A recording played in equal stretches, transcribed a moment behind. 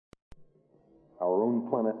Our own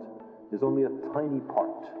planet is only a tiny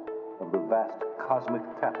part of the vast cosmic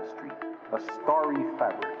tapestry, a starry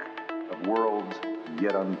fabric of worlds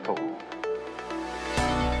yet untold.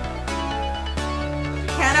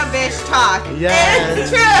 Cannabis talk. Yes. It's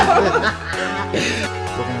true.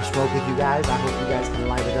 We're going to smoke with you guys. I hope you guys can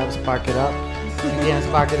light it up, spark it up. If you can't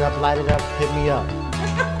spark it up, light it up, hit me up.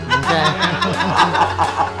 Okay?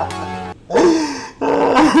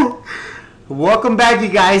 Welcome back, you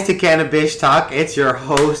guys, to Cannabis Talk. It's your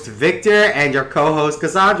host, Victor, and your co-host,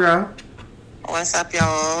 Cassandra. What's up,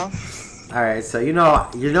 y'all? All right, so you know,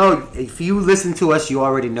 if you listen to us, you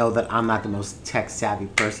already know that I'm not the most tech-savvy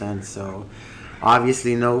person, so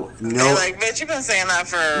obviously no. They're like, bitch, you've been saying that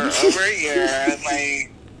for over a year.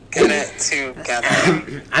 Like, get it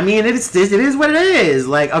together. I mean, it is what it is.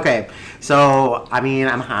 Like, okay, so I mean,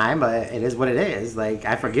 I'm high, but it is what it is. Like,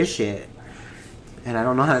 I forget shit, and I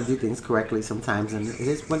don't know how to do things correctly sometimes, and it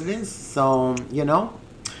is what it is. So, you know,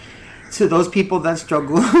 to those people that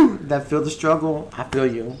struggle, that feel the struggle, I feel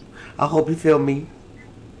you. I hope you feel me.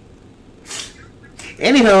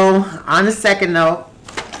 Anywho, on the second note.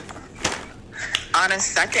 On a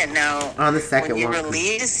second note, when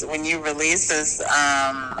you release this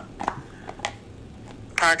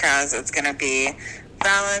podcast, it's gonna be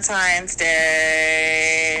Valentine's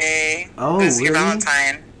Day. Oh, who's really? your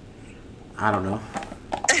Valentine? I don't know.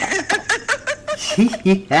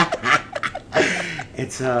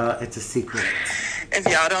 It's a secret. If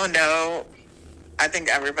y'all don't know, I think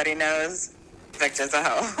everybody knows. Victor's a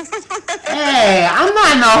hoe. Hey, I'm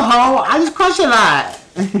not no hoe. I just crush a lot.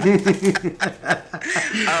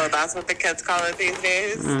 Oh, that's what the kids call it these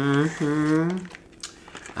days? Mm-hmm.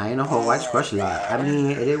 I ain't no hoe. I just crush a lot. I mean,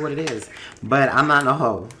 it is what it is. But I'm not no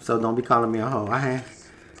hoe, so don't be calling me a hoe.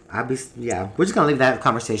 We're just gonna leave that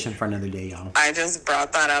conversation for another day, y'all. I just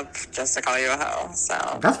brought that up just to call you a hoe, so.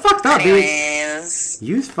 That's fucked up, anyways, dude.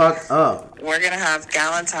 You's fucked up. We're gonna have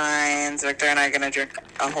Galentine's. Victor and I are gonna drink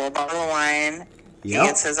a whole bottle of wine. Yep. He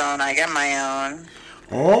gets his own, I get my own.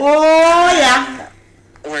 Oh, yeah.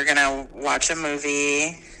 We're gonna watch a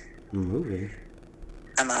movie. And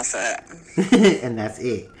that's it. And that's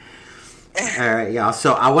it. Alright, y'all.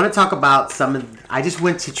 So I want to talk about I just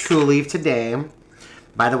went to True Leaf today.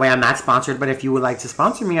 By the way, I'm not sponsored, but if you would like to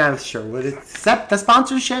sponsor me, I sure would accept the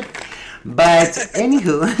sponsorship. But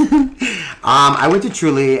anywho, I went to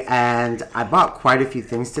Truly and I bought quite a few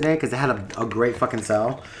things today because they had a great fucking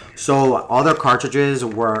sale. So all their cartridges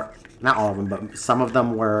were, not all of them, but some of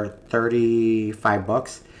them were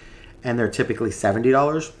 $35, and they're typically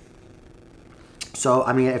 $70. So,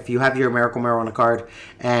 I mean, if you have your Miracle Marijuana card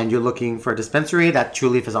and you're looking for a dispensary, that True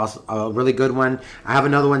Leaf is also a really good one. I have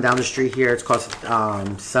another one down the street here. It's called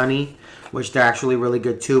Sunny, which they're actually really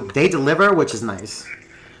good too. They deliver, which is nice.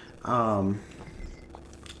 But I'm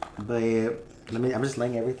just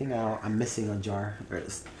laying everything out. I'm missing a jar. There it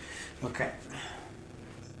is. Okay.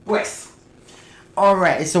 Pues.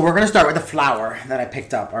 Alright, so we're going to start with the flower that I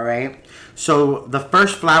picked up, alright? So the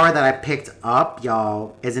first flower that I picked up,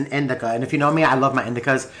 y'all, is an indica. And if you know me, I love my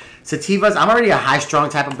indicas. Sativas, I'm already a high-strung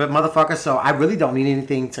type of motherfucker, so I really don't need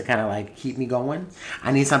anything to kind of like keep me going.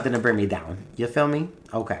 I need something to bring me down. You feel me?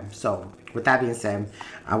 Okay, so with that being said,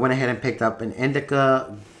 I went ahead and picked up an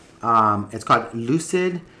indica. It's called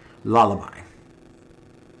Lucid Lullaby.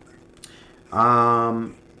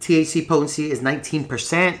 THC potency is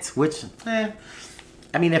 19%, which,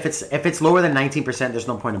 I mean, if it's lower than 19%, there's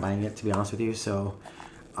no point in buying it, to be honest with you. So,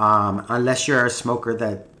 unless you're a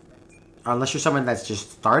smoker unless you're someone that's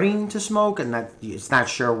just starting to smoke and that it's not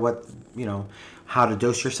sure what, how to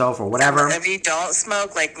dose yourself or whatever. If you don't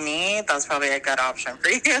smoke like me, that's probably a good option for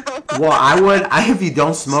you. Well, if you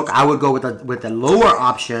don't smoke, I would go with the lower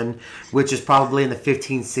option, which is probably in the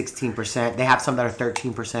 15-16%. They have some that are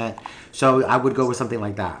 13%. So I would go with something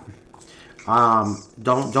like that.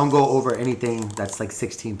 Don't go over anything that's like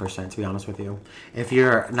 16%, to be honest with you, if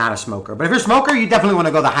you're not a smoker. But if you're a smoker, you definitely want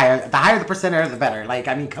to go the higher the percentage, the better. Like,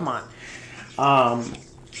 I mean, come on.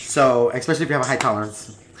 So especially if you have a high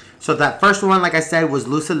tolerance. So that first one, like I said, was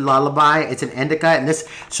Lucid Lullaby. It's an indica, and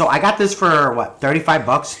so I got this for what,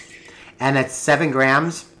 $35, and it's 7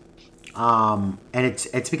 grams. And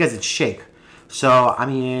it's because it's shake. So I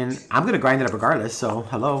mean, I'm gonna grind it up regardless. So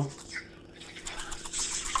hello.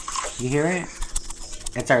 You hear it?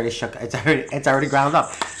 It's already shook. It's already ground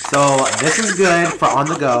up. So this is good for on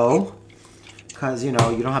the go, because you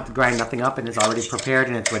don't have to grind nothing up, and it's already prepared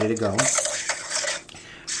and it's ready to go.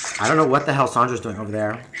 I don't know what the hell Sandra's doing over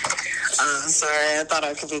there. I'm sorry. I thought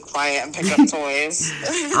I could be quiet and pick up toys.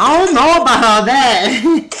 I don't know about all that.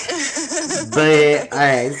 But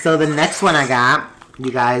alright, so the next one I got,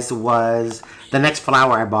 you guys, was the next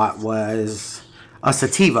flower I bought was a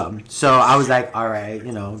sativa. So I was like, all right,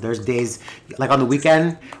 you know, there's days like on the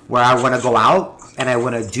weekend where I want to go out and I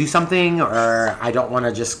want to do something, or I don't want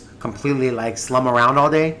to just completely like slum around all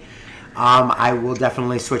day. I will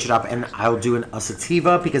definitely switch it up and I'll do a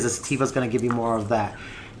sativa, because a sativa is going to give you more of that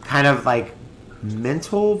kind of like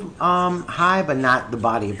mental high, but not the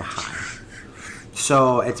body high.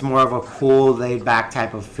 So it's more of a cool, laid back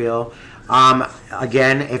type of feel.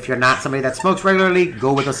 Again, if you're not somebody that smokes regularly,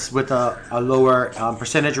 go with a lower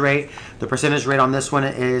percentage rate. The percentage rate on this one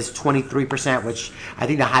is 23%, which I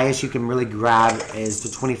think the highest you can really grab is the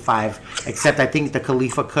 25. Except I think the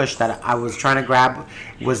Khalifa Kush that I was trying to grab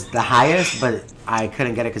was the highest, but I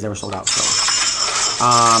couldn't get it because they were sold out.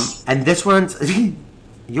 So, and this one's,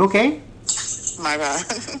 you okay? My bad.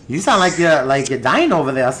 You sound like you're dying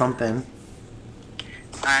over there or something.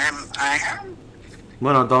 I am.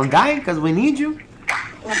 Well, don't die, because we need you.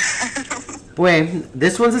 Wait,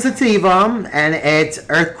 this one's a sativa, and it's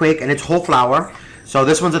Earthquake, and it's whole flower. So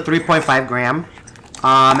this one's a 3.5 gram.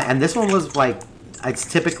 And this one was like,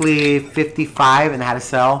 it's typically 55, and it had a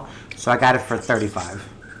sell. So I got it for 35.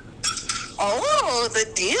 Oh, the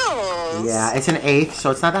deals. Yeah, it's an eighth, so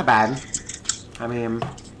it's not that bad. I mean,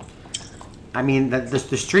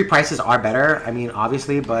 the street prices are better. I mean,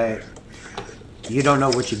 obviously, but you don't know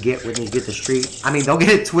what you get when you get the street. I mean, don't get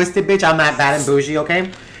it twisted, bitch. I'm not bad and bougie,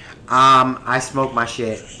 okay? I smoke my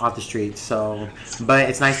shit off the street, so... But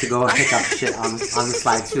it's nice to go and pick up shit on the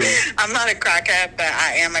slide, too. I'm not a crackhead, but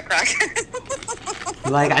I am a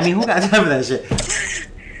crackhead. Like, I mean, who got time for that shit?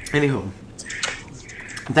 Anywho.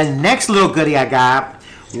 The next little goodie I got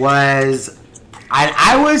was...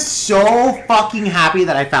 I was so fucking happy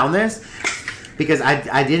that I found this, because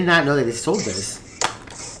I did not know that they sold this.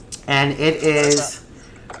 And it is,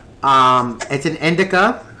 it's an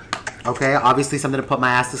indica, okay, obviously something to put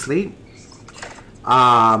my ass to sleep.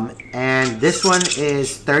 And this one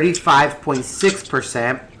is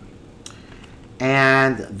 35.6%.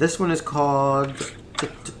 And this one is called,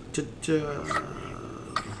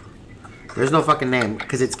 there's no fucking name,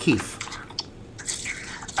 because it's keef.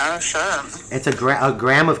 Oh, sure. It's a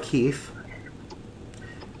gram of keef.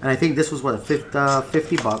 And I think this was, what,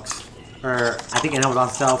 50 bucks. Or I think it was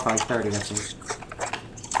on sale for like 30, I think.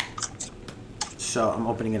 So I'm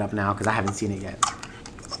opening it up now because I haven't seen it yet.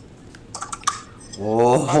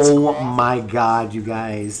 Oh my god, you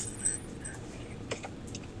guys.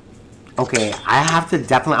 Okay, I have to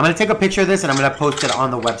definitely... I'm going to take a picture of this and I'm going to post it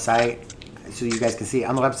on the website so you guys can see.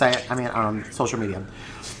 On the website, I mean on social media.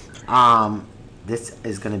 This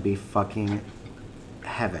is going to be fucking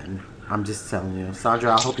heaven. I'm just telling you.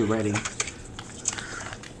 Sandra, I hope you're ready.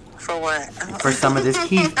 For what? For some of this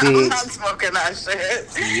keef, bitch. I'm not smoking that shit.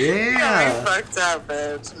 Yeah. You fucked up,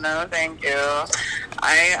 bitch. No, thank you.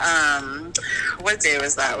 What day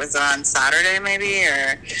was that? Was it on Saturday maybe?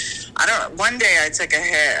 Or, I don't know. One day I took a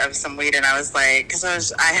hit of some weed and I was like,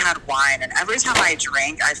 because I had wine, and every time I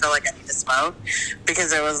drank, I felt like I need to smoke,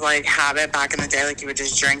 because it was like habit back in the day, like you would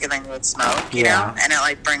just drink and then you would smoke, you know? And it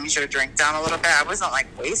like brings your drink down a little bit. I wasn't like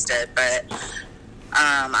wasted, but...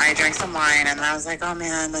 I drank some wine and I was like, oh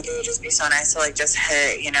man, like it would just be so nice to like just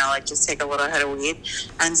hit, you know, like just take a little hit of weed.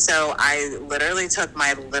 And so I literally took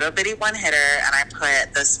my little bitty one hitter and I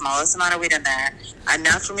put the smallest amount of weed in there,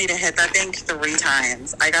 enough for me to hit that thing 3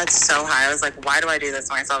 times. I got so high. I was like, why do I do this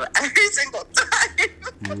to myself every single time?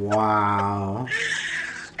 Wow.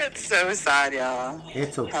 It's so sad, y'all.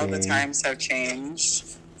 It's okay. How the times have changed.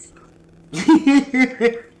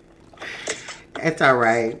 It's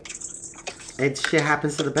alright. Shit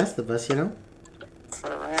happens to the best of us, you know?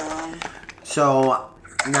 For real. So,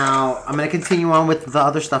 now, I'm going to continue on with the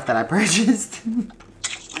other stuff that I purchased.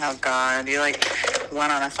 Oh, God. You, like,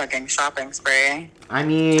 went on a fucking shopping spree. I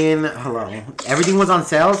mean, hello. Everything was on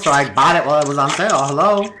sale, so I bought it while it was on sale.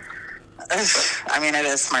 Hello? I mean, it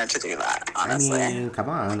is smart to do that, honestly. I mean, come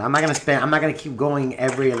on. I'm not going to keep going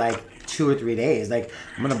every, like, 2 or 3 days. Like,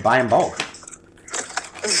 I'm going to buy in bulk.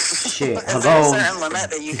 Shit. Is Hello. there a certain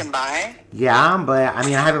limit that you can buy? Yeah, but I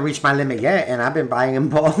mean, I haven't reached my limit yet, and I've been buying in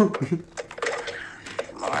bulk.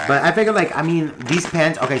 But I figured, like, I mean, these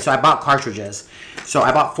pens. Okay, so I bought cartridges. So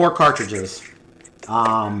I bought 4 cartridges.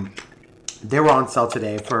 They were on sale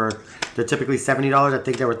today they're typically $70. I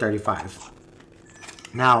think they were $35.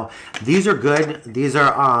 Now these are good. These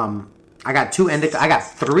are I got 2 indica. I got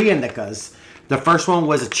 3 indicas. The first one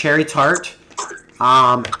was a cherry tart.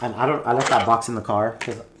 And I left that box in the car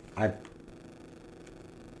because I'm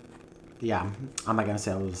not gonna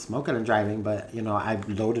say I was smoking and driving, but you know, I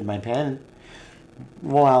loaded my pen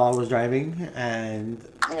while I was driving, and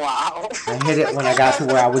wow, I hit it when I got to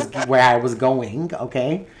where I was going.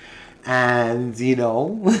 Okay, And you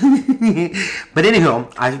know, but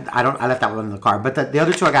anywho, I left that one in the car. But the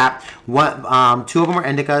other two I got, one, two of them are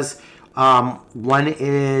indicas. One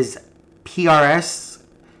is PRS,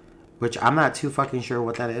 which I'm not too fucking sure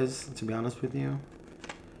what that is, to be honest with you.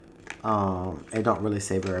 It don't really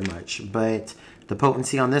say very much, but the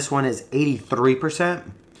potency on this one is 83%.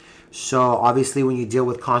 So obviously, when you deal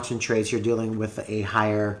with concentrates, you're dealing with a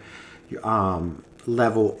higher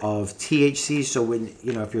level of THC. So when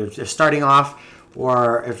if you're starting off,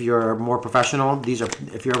 or if you're more professional,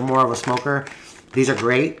 if you're more of a smoker, these are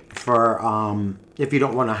great for if you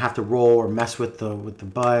don't want to have to roll or mess with the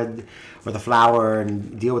bud or the flower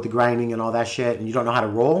and deal with the grinding and all that shit, and you don't know how to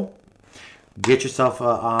roll. Get yourself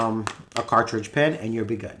a cartridge pen and you'll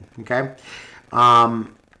be good. Okay.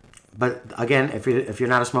 But again, if you're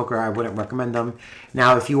not a smoker, I wouldn't recommend them.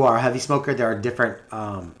 Now, if you are a heavy smoker, there are different.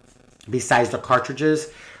 Besides the cartridges,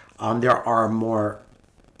 there are more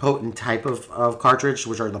potent type of cartridge,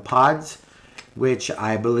 which are the pods, which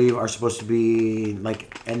I believe are supposed to be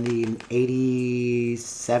like in the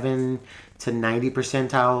 87 to 90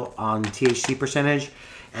 percentile on THC percentage,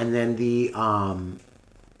 and then the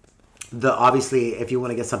obviously, if you want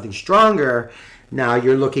to get something stronger, now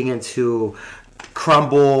you're looking into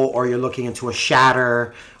crumble, or you're looking into a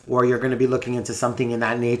shatter, or you're going to be looking into something in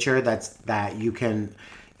that nature that you can.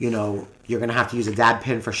 You're going to have to use a dab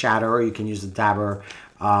pin for shatter, or you can use a dabber.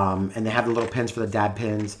 And they have the little pins for the dab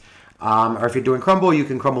pins. Or if you're doing crumble, you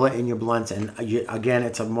can crumble it in your blunts. And again,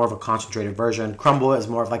 it's more of a concentrated version. Crumble is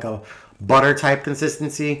more of like a butter type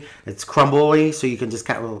consistency. It's crumbly, so you can just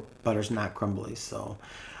butter's not crumbly. So,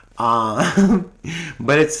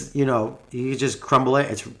 but it's, you just crumble it.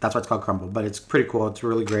 That's why it's called crumble. But it's pretty cool. It's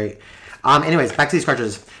really great. Anyways, back to these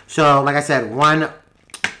cartridges. So, like I said, one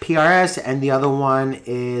PRS, and the other one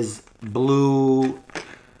is Blue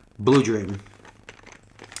Dream,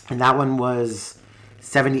 and that one was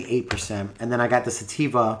 78%. And then I got the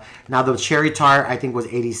sativa. Now the cherry tart I think was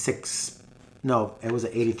 86. No, it was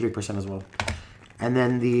 83% as well. And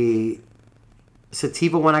then the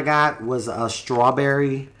sativa one I got was a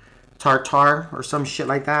strawberry tartar or some shit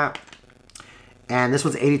like that. And this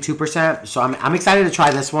one's 82%. So I'm excited to try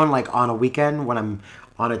this one like on a weekend when I'm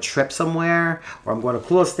on a trip somewhere, or I'm going to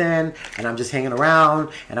Cooliston and I'm just hanging around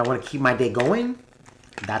and I want to keep my day going.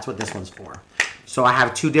 That's what this one's for. So I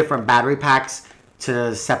have two different battery packs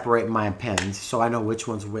to separate my pens, so I know which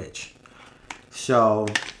one's which. So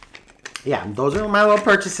yeah, those are my little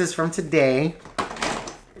purchases from today.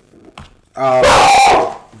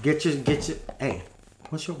 Get your. Hey,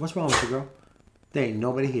 what's wrong with you, girl? There ain't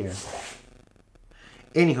nobody here.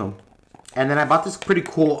 Anywho, and then I bought this pretty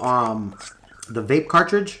cool the vape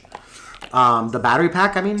cartridge, the battery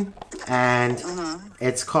pack, I mean, and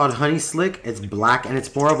it's called Honey Slick. It's black, and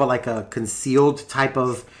it's more of a concealed type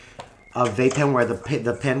of vape pen, where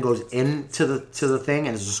the pen goes into the thing,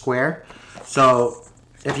 and it's a square. So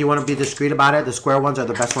if you want to be discreet about it, the square ones are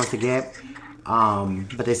the best ones to get.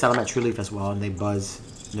 But they sell them at True Leaf as well, and they buzz.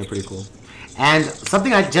 And they're pretty cool. And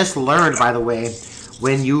something I just learned, by the way,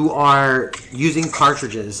 when you are using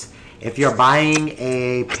cartridges, if you're buying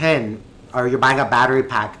a pen, or you're buying a battery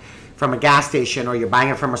pack from a gas station, or you're buying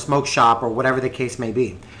it from a smoke shop, or whatever the case may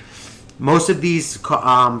be, most of these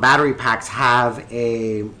battery packs have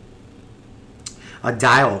a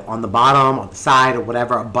dial on the bottom, on the side, or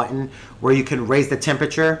whatever, a button where you can raise the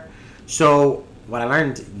temperature. So what I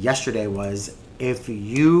learned yesterday was, if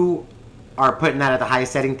you are putting that at the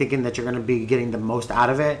highest setting thinking that you're going to be getting the most out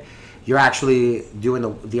of it, you're actually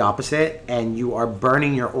doing the opposite, and you are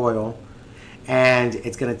burning your oil. And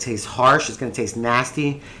it's going to taste harsh, it's going to taste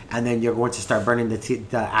nasty, and then you're going to start burning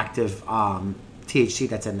the active THC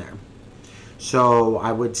that's in there. So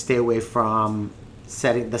I would stay away from the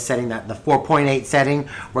 4.8 setting,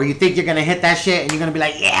 where you think you're going to hit that shit and you're going to be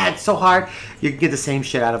like, yeah, it's so hard. You can get the same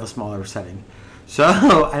shit out of a smaller setting. So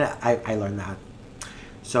I learned that.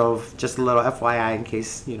 So just a little FYI in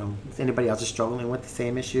case, if anybody else is struggling with the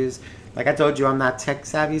same issues. Like I told you, I'm not tech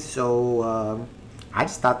savvy, so I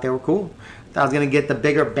just thought they were cool. I was going to get the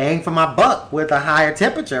bigger bang for my buck with a higher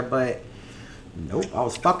temperature, but nope, I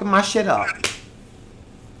was fucking my shit up.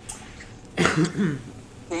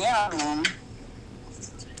 Yeah.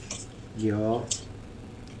 Yo.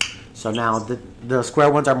 So now the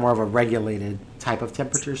square ones are more of a regulated type of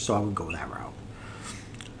temperature, so I would go that route.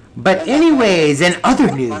 But anyways, in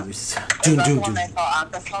other news. Is that the one they saw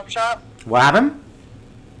at the smoke shop? What happened?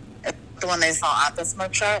 The one they saw at the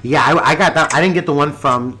smoke shop? Yeah, I got that. I didn't get the one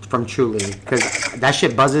from Truly, because that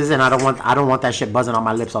shit buzzes, and I don't want that shit buzzing on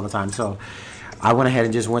my lips all the time. So I went ahead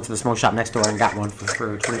and just went to the smoke shop next door and got one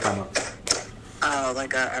for $25. Oh,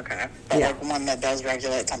 okay. But Yeah. like one that does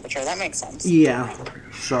regulate temperature. That makes sense. Yeah.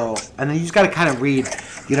 So, and then you just got to kind of read,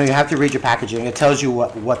 you have to read your packaging. It tells you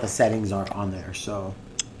what the settings are on there. So,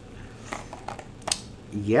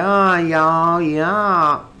 yeah.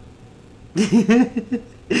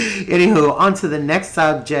 Anywho, on to the next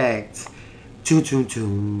subject.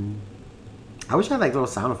 Toon. I wish I had like little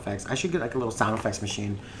sound effects. I should get like a little sound effects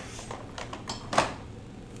machine.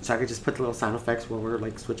 So I could just put the little sound effects while we're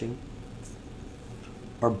like switching.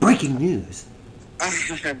 Or breaking news.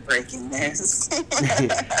 Breaking news.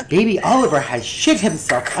 Baby Oliver has shit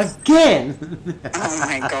himself again. Oh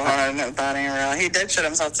my god, that ain't real. He did shit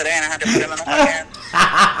himself today, and I had to put him in the fucking.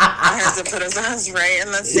 I had to put his ass right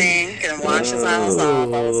in the sink and wash his ass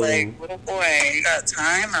off. I was like, little boy, you got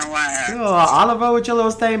time or what? Yo, Oliver with your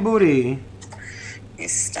little stained booty. You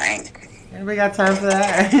stank. Anybody got time for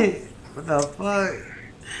that? What the fuck?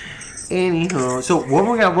 Anywho, so what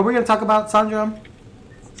we're gonna talk about, Sandra?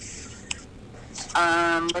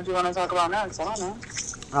 What do you want to talk about next? I don't know.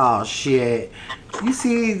 Oh shit! You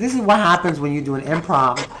see, this is what happens when you do an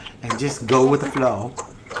improv and just go with the flow.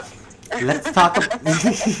 Let's talk.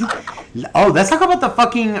 Let's talk about the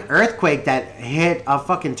fucking earthquake that hit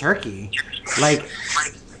fucking Turkey. Like,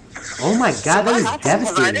 oh my god, that was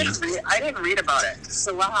devastating. I didn't read about it.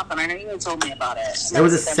 So what happened? I know you told me about it. It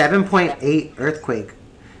was a 7.8 earthquake.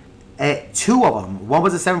 Two of them. One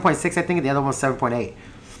was a 7.6, I think, and the other one was 7.8.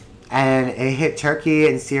 And it hit Turkey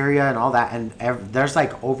and Syria and all that, and there's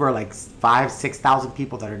like over like 5,000-6,000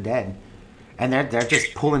 people that are dead, and they're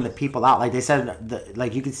just pulling the people out. Like they said,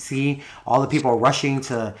 like you could see all the people rushing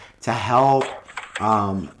to help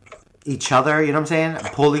each other. You know what I'm saying?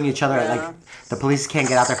 Pulling each other. Yeah. Like the police can't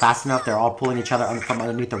get out there fast enough. They're all pulling each other from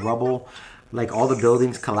underneath the rubble. Like all the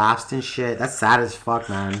buildings collapsed and shit. That's sad as fuck,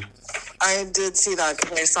 man. I did see that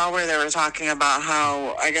because I saw where they were talking about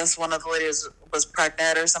how I guess one of the ladies was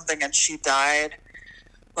pregnant or something and she died.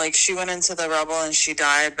 Like she went into the rubble and she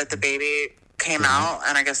died, but the baby came out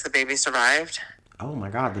and I guess the baby survived. Oh my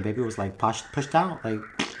god, the baby was like pushed out, like.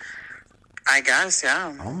 I guess,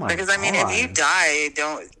 yeah. Oh my god. Because I mean, if you die,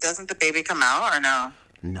 doesn't the baby come out or no?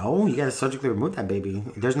 No, you gotta surgically remove that baby.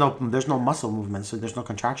 There's no muscle movement, so there's no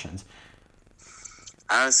contractions.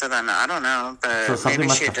 So then I don't know, but so maybe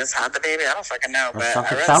she just had the baby. I don't fucking know. But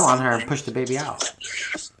something fell on her and pushed the baby out.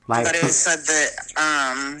 Like, but it said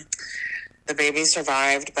that the baby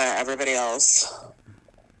survived, but everybody else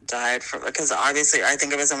died because obviously I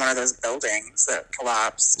think it was in one of those buildings that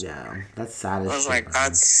collapsed. Yeah, that's sad. I was like, man.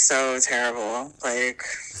 That's so terrible. Like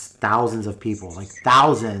thousands of people, like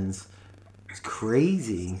thousands. It's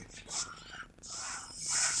crazy.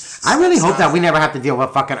 I really hope that we never have to deal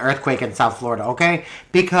with a fucking earthquake in South Florida, okay?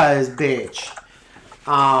 Because, bitch,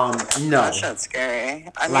 no. That shit's scary.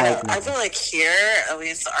 I mean, like, I feel like here, at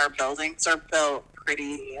least our buildings are built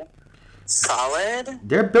pretty solid.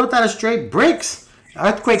 They're built out of straight bricks.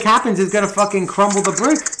 Earthquake happens, it's gonna fucking crumble the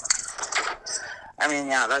brick. I mean,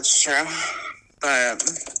 yeah, that's true. But,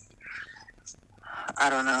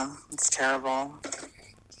 I don't know. It's terrible.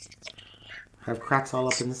 Have cracks all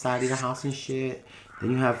up in the side of your house and shit. Then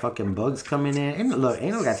you have fucking bugs coming in. And look,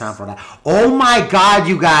 ain't no got time for that. Oh my god,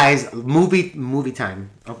 you guys. Movie time,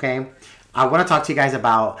 okay? I want to talk to you guys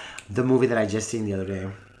about the movie that I just seen the other day.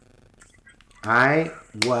 I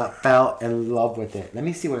fell in love with it. Let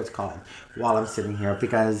me see what it's called while I'm sitting here.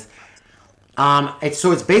 Because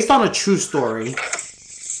it's based on a true story.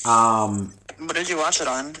 What did you watch it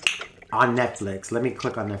on? On Netflix. Let me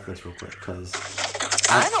click on Netflix real quick, because...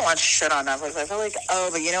 I don't watch shit on Netflix. I feel like,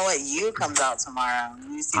 but you know what? You comes out tomorrow.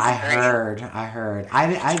 I heard.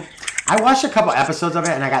 I watched a couple episodes of it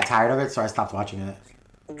and I got tired of it, so I stopped watching it.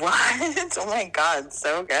 What? Oh my god,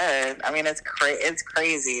 so good. I mean, it's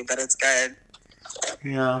crazy, but it's good.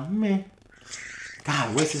 Yeah, meh.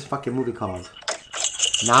 God, what's this fucking movie called?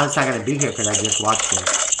 Now it's not gonna be here because I just watched it.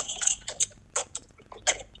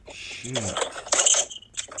 Shit.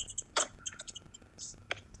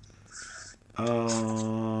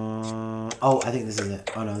 I think this is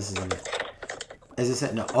it. Oh no, this isn't it. Is this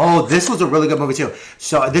it? No. Oh, this was a really good movie too.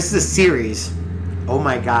 So this is a series. Oh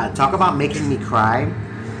my god, talk about making me cry.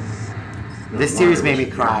 This series made me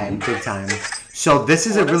cry big time. So this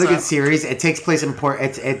is a really good series. It takes place in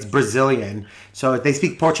it's Brazilian. So they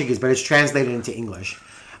speak Portuguese, but it's translated into English.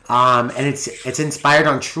 And it's inspired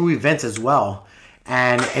on true events as well.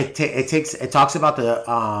 And it talks about the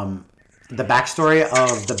backstory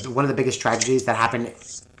of one of the biggest tragedies that happened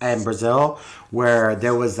in Brazil, where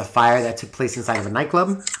there was a fire that took place inside of a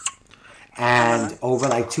nightclub, and over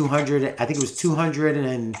like 200, I think it was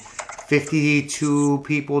 252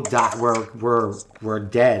 people were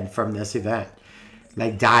dead from this event.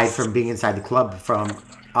 like died from being inside the club from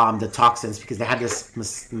the toxins because they had this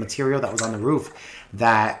material that was on the roof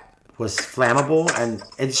that was flammable, and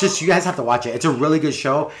it's just, you guys have to watch it. It's a really good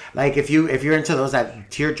show. Like if you're into those that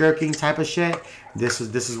tear jerking type of shit, this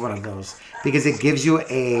is one of those because it gives you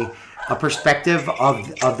a perspective of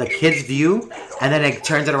the kid's view, and then it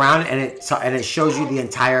turns it around and it shows you the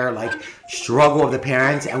entire like struggle of the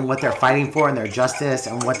parents and what they're fighting for and their justice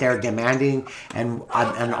and what they're demanding and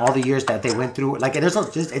all the years that they went through. Like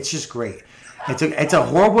it's just great. It's a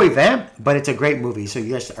horrible event, but it's a great movie. So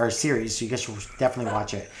you guys are series. So you guys should definitely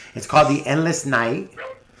watch it. It's called The Endless Night.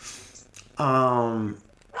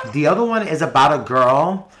 The other one is about a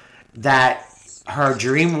girl that her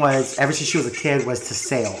dream was, ever since she was a kid, was to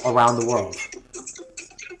sail around the world.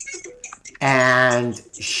 And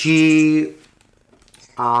she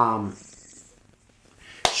finally,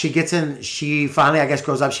 I guess,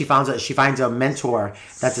 grows up. She finds a mentor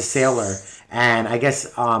that's a sailor, and I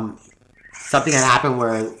guess something had happened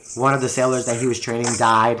where one of the sailors that he was training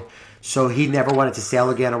died, so he never wanted to sail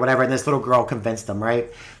again or whatever. And this little girl convinced him,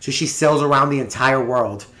 right? So she sails around the entire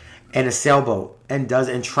world in a sailboat and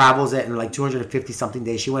travels it in like 250 something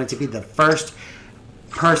days. She wanted to be the first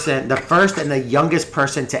and the youngest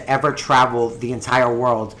person to ever travel the entire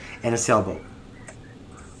world in a sailboat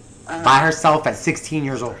by herself at 16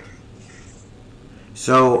 years old.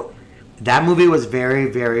 So that movie was very,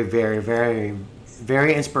 very, very, very,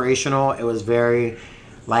 very inspirational. It was very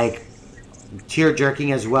like tear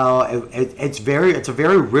jerking as well. It's a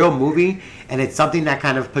very real movie, and it's something that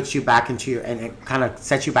kind of puts you back into and it kind of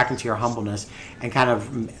sets you back into your humbleness and kind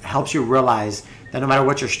of helps you realize that no matter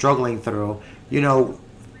what you're struggling through, you know,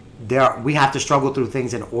 we have to struggle through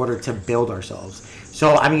things in order to build ourselves.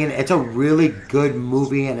 So I mean, it's a really good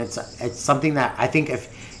movie, and it's something that I think if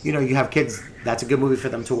you have kids, that's a good movie for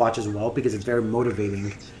them to watch as well because it's very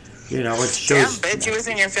motivating. You know, it shows. Damn, bitch, you was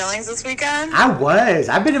in your feelings this weekend? I was.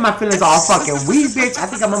 I've been in my feelings all fucking week, bitch. I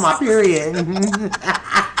think I'm on my period.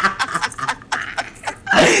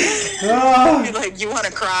 You're like, you want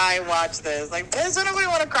to cry? Watch this. Like, does anybody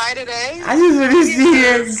want to cry today? I just want to see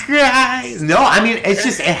her cry. No, I mean,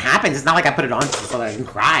 it happens. It's not like I put it on so that I can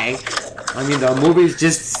cry. I mean, the movies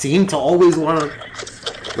just seem to always want to.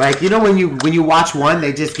 Like, you know, when you watch one,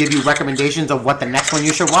 they just give you recommendations of what the next one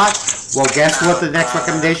you should watch. Well, guess what the next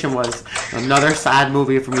recommendation was? Another sad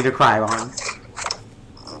movie for me to cry on.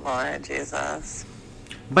 Lord Jesus.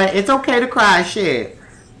 But it's okay to cry, shit.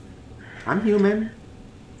 I'm human.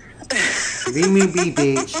 Leave me be,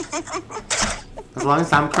 bitch. As long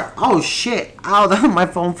as I'm crying. Oh, shit. Ow, my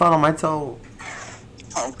phone fell on my toe.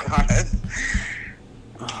 Oh, God.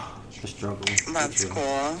 The struggle. That's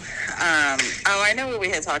cool. I know what we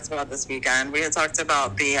had talked about this weekend. We had talked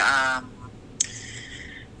about the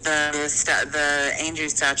Angel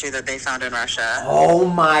statue that they found in Russia. Oh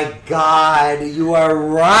my God, you are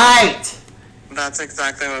right. That's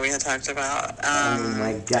exactly what we had talked about. Oh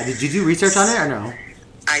my God, did you do research on it or no?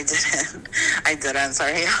 I didn't.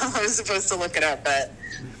 Sorry, I was supposed to look it up, but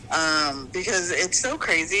because it's so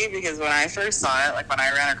crazy. Because when I first saw it, like when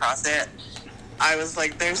I ran across it, I was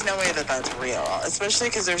like, there's no way that that's real, especially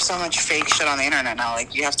because there's so much fake shit on the internet now.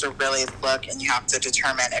 Like, you have to really look and you have to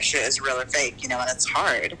determine if shit is real or fake, and it's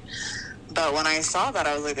hard. But when I saw that,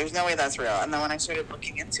 I was like, there's no way that's real. And then when I started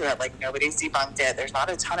looking into it, like, nobody's debunked it. There's not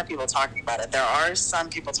a ton of people talking about it. There are some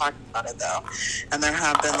people talking about it, though. And there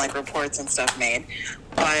have been, like, reports and stuff made.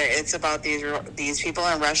 But it's about these people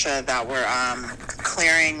in Russia that were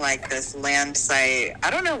clearing, like, this land site. I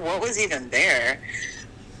don't know what was even there.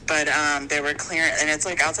 But they were clearing, and it's,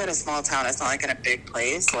 like, outside a small town. It's not, like, in a big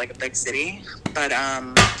place, like a big city. But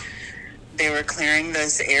they were clearing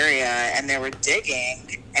this area, and they were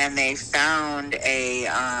digging, and they found a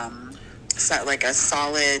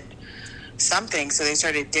solid something. So they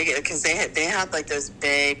started digging, because they had like those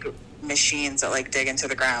big machines that like dig into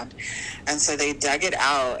the ground, and so they dug it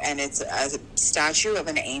out, and it's a statue of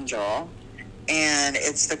an angel, and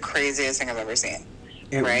it's the craziest thing I've ever seen.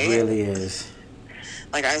 It really is.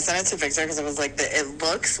 Like, I sent it to Victor because it was like, it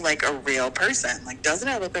looks like a real person. Like, doesn't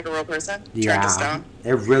it look like a real person? Yeah, turned to stone?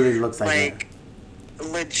 It really looks like it.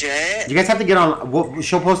 Legit. You guys have to get on.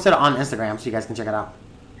 She'll post it on Instagram so you guys can check it out.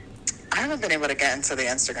 I haven't been able to get into the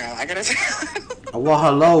Instagram. I gotta. Well,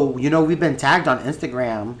 hello. We've been tagged on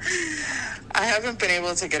Instagram. I haven't been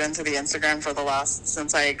able to get into the Instagram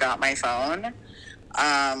since I got my phone.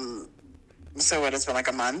 So what? It's been like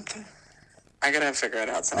a month. I gotta figure it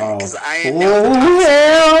out tonight because I know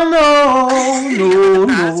the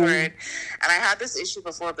password, and I had this issue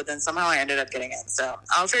before, but then somehow I ended up getting it. So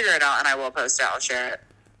I'll figure it out and I will post it. I'll share it.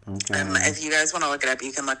 Okay. If you guys want to look it up,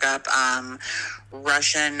 you can look up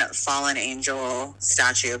Russian fallen angel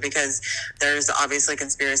statue, because there's obviously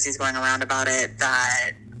conspiracies going around about it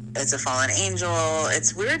that it's a fallen angel.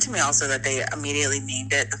 It's weird to me also that they immediately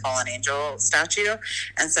named it the fallen angel statue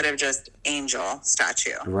instead of just angel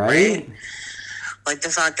statue. Right? Like the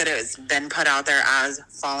fact that it's been put out there as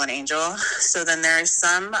fallen angel. So then there's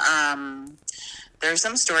some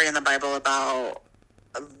story in the Bible about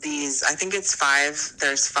these, I think it's 5,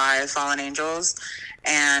 there's 5 fallen angels,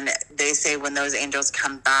 and they say when those angels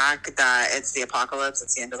come back that it's the apocalypse,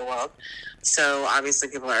 it's the end of the world. So obviously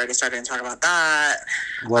people are already starting to talk about that.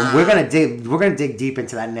 Well, we're gonna dig deep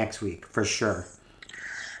into that next week for sure.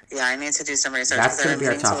 Yeah, I need to do some research That's because gonna be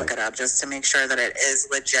our I'm meaning to topic. look it up just to make sure that it is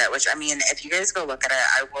legit. Which, I mean, if you guys go look at it,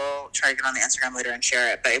 I will try to get on the Instagram later and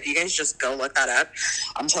share it. But if you guys just go look that up,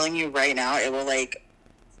 I'm telling you right now, it will like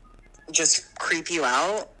just creep you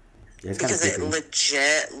out, It's kinda because it creepy.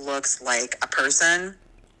 legit looks like a person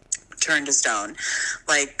turned to stone,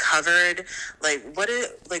 like covered, like what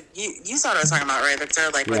it, like you saw what I was talking about, right, Victor?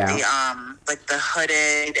 Like with the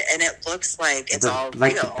hooded, and it looks like it's all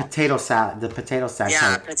like real. the potato sack.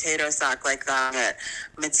 Yeah, potato sack, like that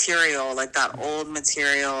material, like that old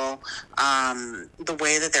material, the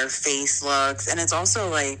way that their face looks. And it's also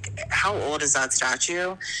like, how old is that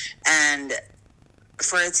statue? And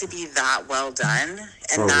for it to be that well done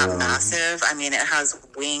and that massive, I mean, it has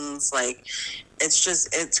wings, like,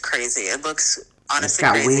 it's crazy. It looks honestly it's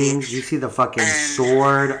got crazy. wings. You see the fucking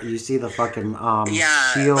sword. You see the fucking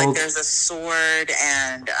shield. Like there's a sword,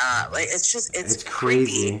 and like it's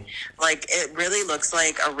crazy. Creepy. Like it really looks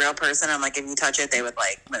like a real person, and like if you touch it, they would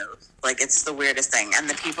like move. Like it's the weirdest thing. And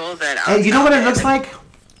the people that hey, you know what it looks like?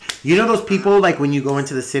 You know those people, like when you go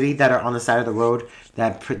into the city that are on the side of the road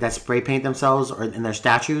that spray paint themselves or in their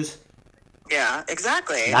statues? Yeah,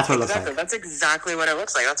 exactly. That's what it looks like. That's exactly what it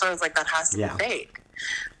looks like. That's why I was like, that has to be fake.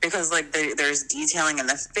 Because like there's detailing in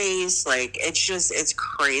the face, like it's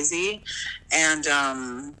crazy. And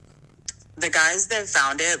the guys that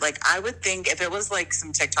found it, like I would think if it was like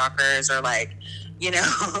some TikTokers or like, you know,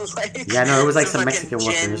 like it was like some Mexican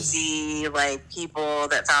Gen workers, Z, like people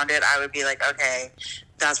that found it, I would be like, okay,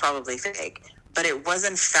 that's probably fake. But it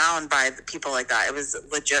wasn't found by the people like that. It was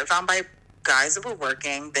legit found by guys that were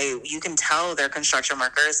working. You can tell they're construction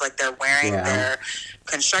workers. Like they're wearing their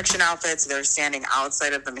construction outfits. They're standing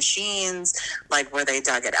outside of the machines, like where they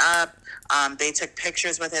dug it up. They took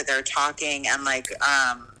pictures with it. They're talking, and like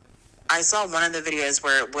I saw one of the videos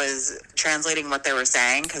where it was translating what they were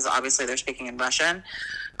saying, because obviously they're speaking in Russian.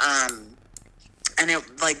 And it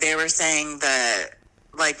like they were saying that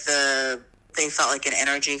like they felt like an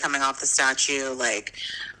energy coming off the statue, like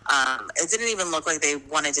it didn't even look like they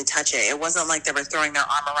wanted to touch it. It wasn't like they were throwing their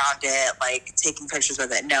arm around it, like taking pictures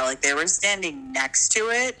with it. No, like they were standing next to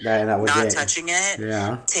it, not touching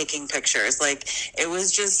it, taking pictures. Like it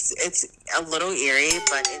was just, it's a little eerie,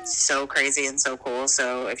 but it's so crazy and so cool.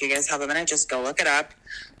 So if you guys have a minute, just go look it up.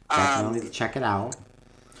 Definitely check it out.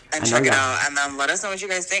 And check it out, and then let us know what you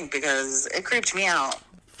guys think, because it creeped me out.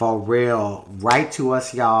 For real. Write to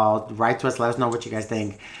us, y'all. Write to us. Let us know what you guys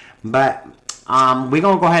think. But we're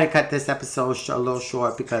going to go ahead and cut this episode a little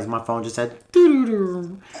short because my phone just said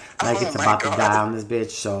doo-doo-doo. Like it's about to die on this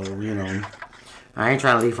bitch. So, you know, I ain't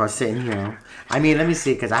trying to leave her sitting here. I mean, let me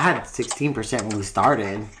see, because I had 16% when we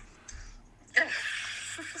started.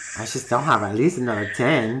 I just don't have at least another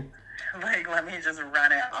 10. Like, let me just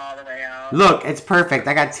run it all the way out. Look, it's perfect.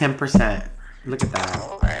 I got 10%. Look at that.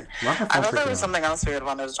 Oh, Lord. I thought there was something else we had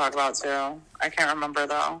wanted to talk about, too. I can't remember,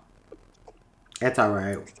 though. It's all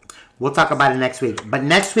right. We'll talk about it next week. But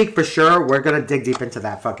next week, for sure, we're going to dig deep into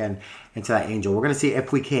that angel. We're going to see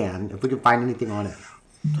if we can find anything on it.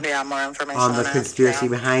 Yeah, more information on the conspiracy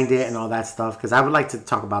behind it and all that stuff, because I would like to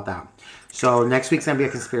talk about that. So next week's going to be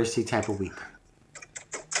a conspiracy type of week.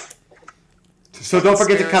 So don't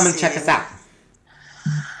forget to come and check us out.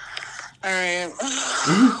 All right.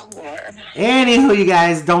 Anywho, you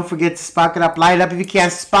guys, don't forget to spark it up, light it up. If you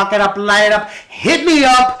can't spark it up, light it up, hit me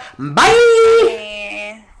up.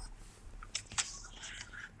 Bye.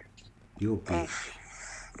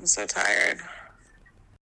 I'm so tired.